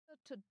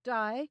to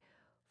die,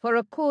 for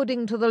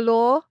according to the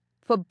law,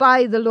 for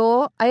by the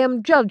law I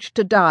am judged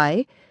to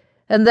die,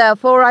 and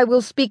therefore I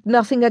will speak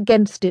nothing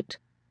against it.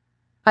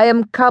 I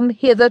am come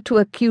hither to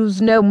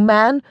accuse no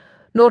man,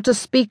 nor to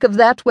speak of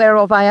that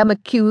whereof I am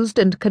accused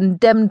and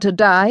condemned to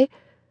die.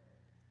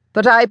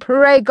 But I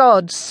pray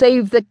God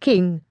save the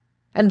king,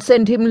 and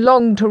send him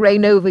long to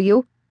reign over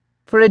you,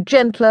 for a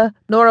gentler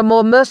nor a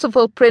more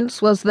merciful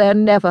prince was there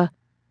never,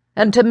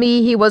 and to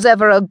me he was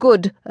ever a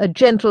good, a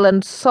gentle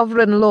and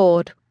sovereign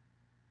lord.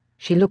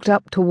 She looked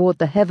up toward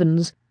the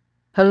heavens,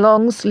 her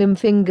long slim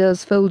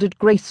fingers folded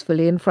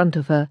gracefully in front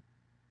of her.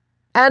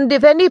 And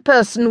if any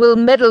person will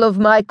meddle of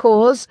my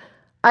cause,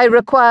 I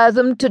require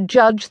them to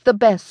judge the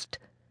best,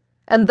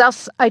 and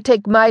thus I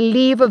take my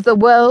leave of the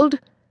world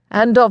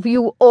and of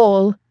you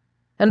all,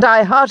 and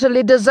I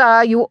heartily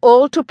desire you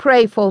all to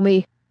pray for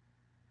me.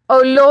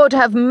 O Lord,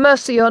 have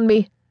mercy on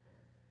me.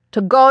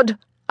 To God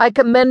I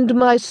commend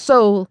my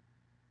soul."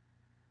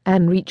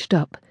 Anne reached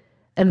up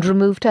and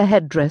removed her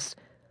headdress,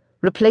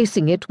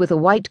 replacing it with a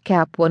white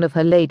cap one of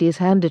her ladies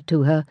handed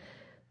to her,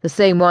 the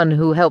same one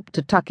who helped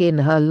to tuck in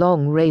her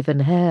long raven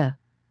hair.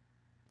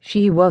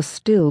 She was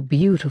still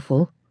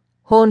beautiful,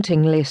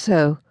 hauntingly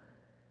so.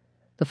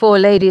 The four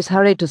ladies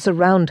hurried to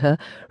surround her,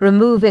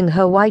 removing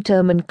her white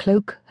ermine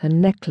cloak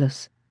and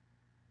necklace.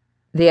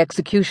 The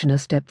executioner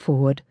stepped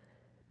forward,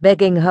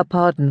 begging her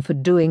pardon for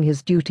doing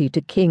his duty to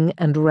king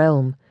and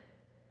realm.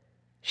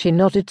 She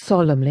nodded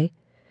solemnly,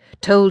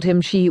 told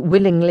him she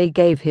willingly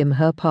gave him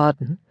her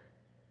pardon.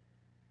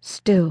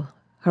 Still,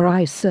 her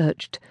eyes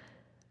searched,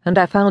 and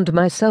I found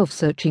myself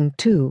searching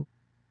too.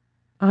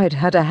 I'd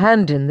had a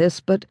hand in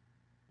this, but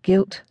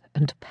guilt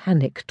and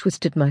panic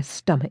twisted my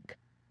stomach.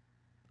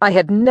 I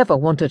had never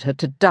wanted her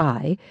to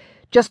die,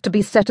 just to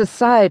be set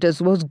aside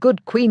as was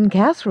good Queen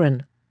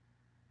Catherine.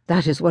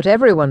 That is what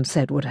everyone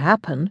said would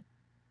happen.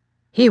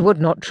 He would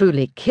not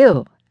truly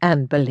kill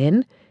Anne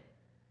Boleyn.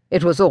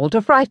 It was all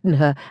to frighten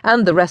her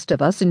and the rest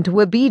of us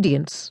into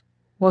obedience,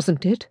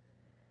 wasn't it?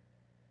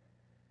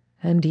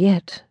 And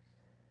yet,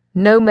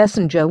 no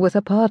messenger with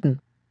a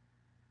pardon.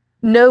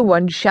 No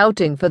one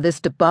shouting for this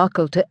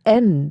debacle to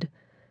end.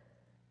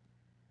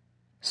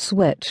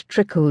 Sweat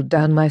trickled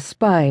down my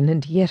spine,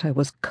 and yet I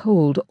was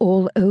cold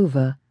all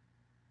over.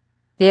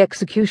 The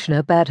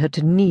executioner bade her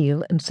to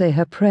kneel and say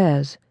her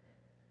prayers.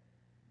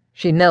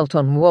 She knelt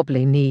on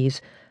wobbly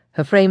knees,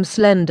 her frame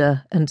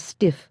slender and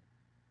stiff,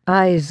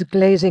 eyes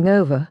glazing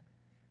over.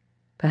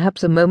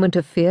 Perhaps a moment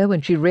of fear when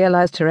she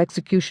realized her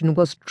execution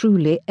was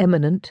truly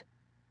imminent.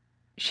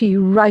 She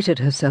righted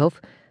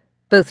herself,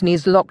 both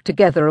knees locked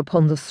together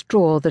upon the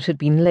straw that had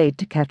been laid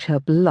to catch her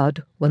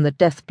blood when the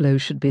death blow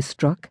should be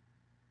struck.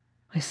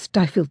 I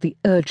stifled the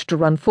urge to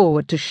run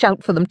forward, to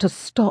shout for them to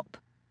stop,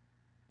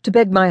 to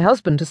beg my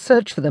husband to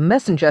search for the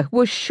messenger who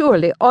was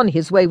surely on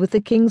his way with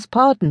the king's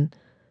pardon.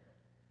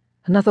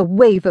 Another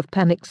wave of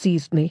panic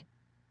seized me.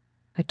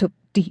 I took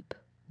deep,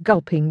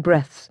 gulping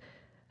breaths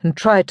and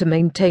tried to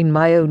maintain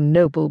my own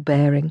noble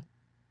bearing.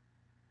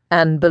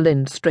 Anne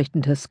Boleyn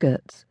straightened her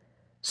skirts,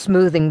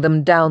 smoothing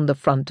them down the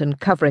front and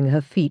covering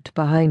her feet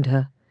behind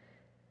her.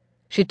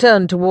 She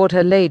turned toward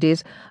her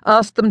ladies,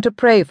 asked them to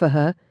pray for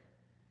her,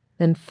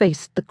 then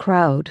faced the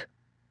crowd.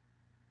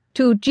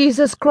 "To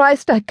Jesus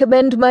Christ I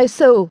commend my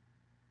soul.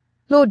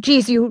 Lord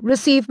Jesu,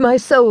 receive my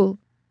soul,"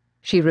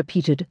 she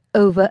repeated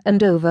over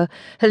and over,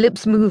 her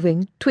lips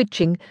moving,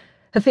 twitching,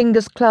 her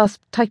fingers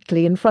clasped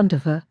tightly in front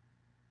of her.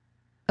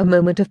 A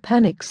moment of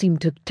panic seemed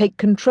to take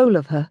control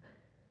of her.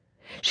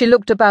 She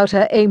looked about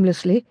her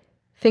aimlessly,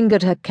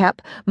 fingered her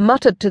cap,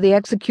 muttered to the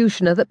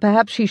executioner that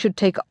perhaps she should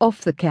take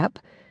off the cap.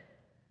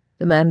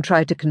 The man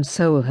tried to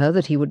console her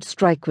that he would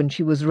strike when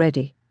she was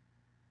ready.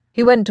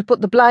 He went to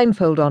put the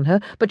blindfold on her,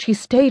 but she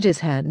stayed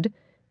his hand,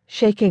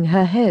 shaking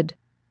her head.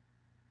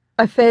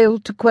 I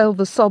failed to quell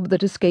the sob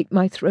that escaped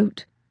my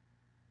throat.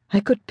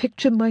 I could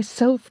picture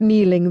myself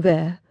kneeling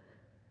there.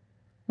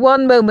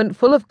 One moment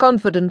full of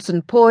confidence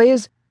and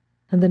poise,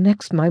 and the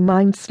next my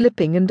mind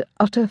slipping and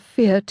utter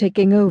fear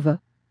taking over.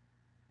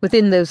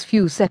 Within those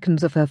few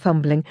seconds of her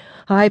fumbling,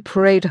 I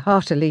prayed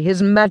heartily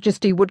His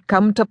Majesty would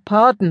come to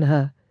pardon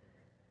her.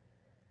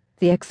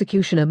 The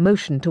executioner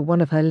motioned to one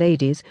of her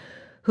ladies,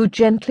 who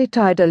gently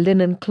tied a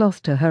linen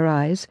cloth to her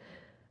eyes,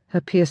 her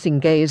piercing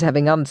gaze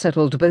having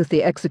unsettled both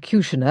the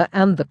executioner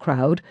and the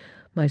crowd,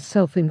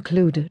 myself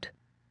included.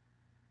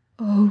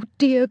 "Oh,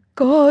 dear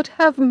God,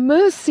 have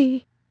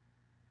mercy!"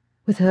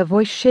 With her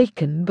voice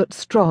shaken but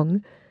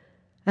strong,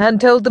 Anne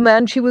told the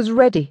man she was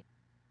ready.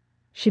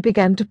 She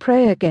began to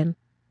pray again.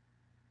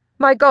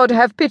 "My God,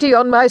 have pity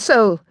on my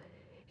soul!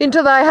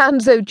 Into thy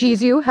hands, O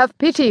Jesu, have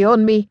pity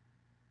on me!"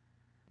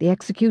 The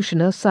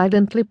executioner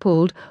silently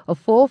pulled a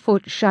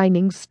 4-foot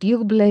shining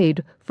steel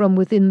blade from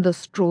within the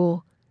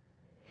straw.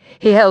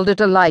 He held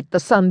it alight, the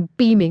sun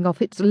beaming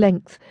off its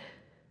length,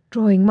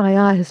 drawing my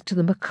eyes to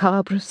the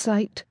macabre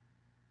sight.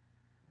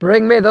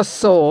 "Bring me the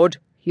sword,"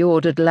 he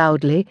ordered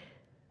loudly,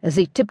 as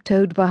he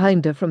tiptoed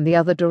behind her from the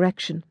other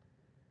direction.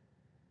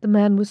 The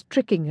man was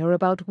tricking her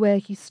about where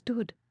he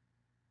stood.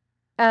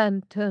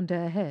 Anne turned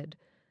her head,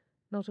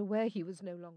 not aware he was no longer